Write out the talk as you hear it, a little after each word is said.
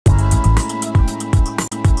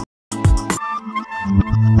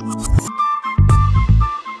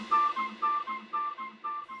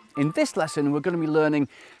In this lesson, we're going to be learning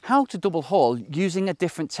how to double haul using a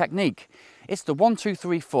different technique. It's the 1, 2,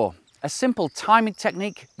 3, 4, a simple timing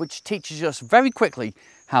technique which teaches us very quickly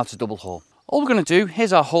how to double haul. All we're going to do,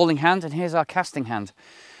 here's our hauling hand and here's our casting hand.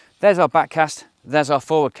 There's our back cast, there's our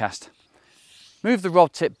forward cast. Move the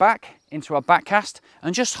rod tip back into our back cast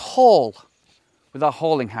and just haul with our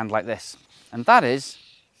hauling hand like this. And that is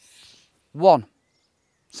 1.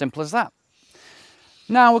 Simple as that.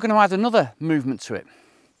 Now we're going to add another movement to it.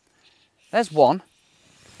 There's 1,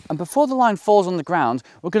 and before the line falls on the ground,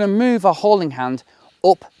 we're going to move our hauling hand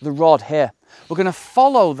up the rod here. We're going to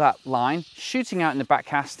follow that line, shooting out in the back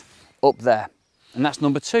cast, up there. And that's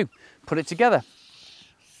number 2. Put it together.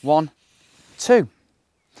 1, 2.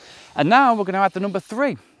 And now we're going to add the number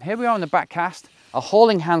 3. Here we are in the back cast. Our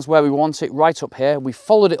hauling hand's where we want it, right up here. We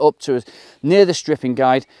followed it up to near the stripping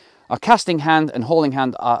guide. Our casting hand and hauling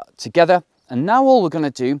hand are together. And now all we're going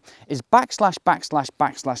to do is backslash, backslash,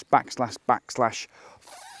 backslash, backslash, backslash,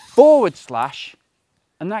 forward slash,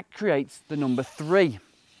 and that creates the number 3.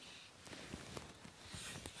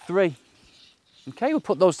 3. Okay, we'll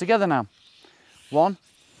put those together now. 1,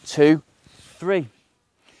 2, 3.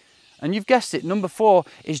 And you've guessed it, number 4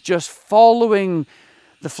 is just following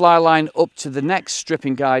the fly line up to the next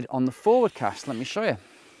stripping guide on the forward cast. Let me show you.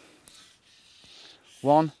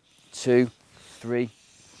 1, 2, 3,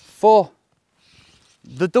 4.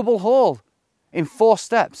 The double haul in 4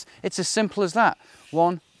 steps. It's as simple as that.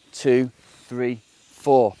 1, 2, 3,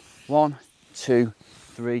 4. 1, 2,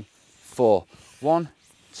 3, 4. 1,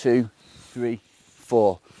 2, 3,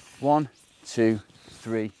 4. 1, 2,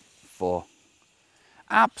 3, 4.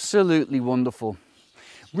 Absolutely wonderful.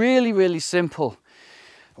 Really, really simple.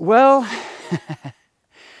 Well,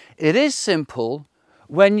 it is simple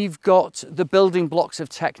when you've got the building blocks of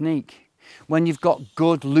technique. When you've got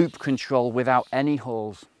good loop control without any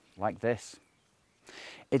hauls, like this.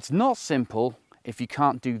 It's not simple if you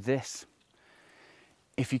can't do this.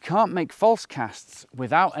 If you can't make false casts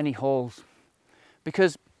without any hauls.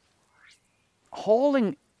 Because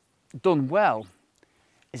hauling done well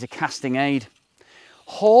is a casting aid.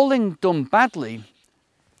 Hauling done badly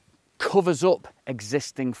covers up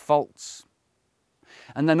existing faults.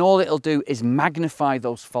 And then all it'll do is magnify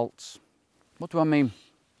those faults. What do I mean?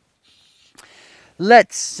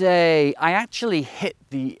 Let's say I actually hit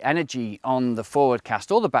the energy on the forward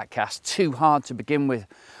cast or the back cast too hard to begin with.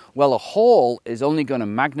 Well, a haul is only going to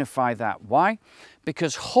magnify that. Why?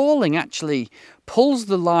 Because hauling actually pulls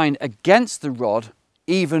the line against the rod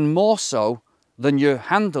even more so than your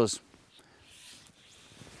hand does.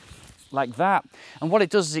 Like that. And what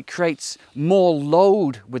it does is it creates more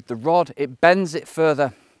load with the rod. It bends it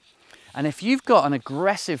further. And if you've got an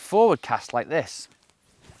aggressive forward cast like this,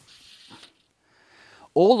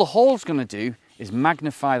 all the haul's going to do is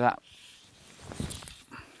magnify that.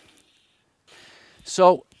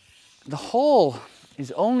 So the haul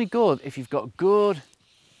is only good if you've got good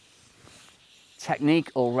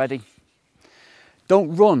technique already.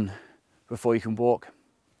 Don't run before you can walk.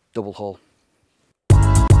 Double haul.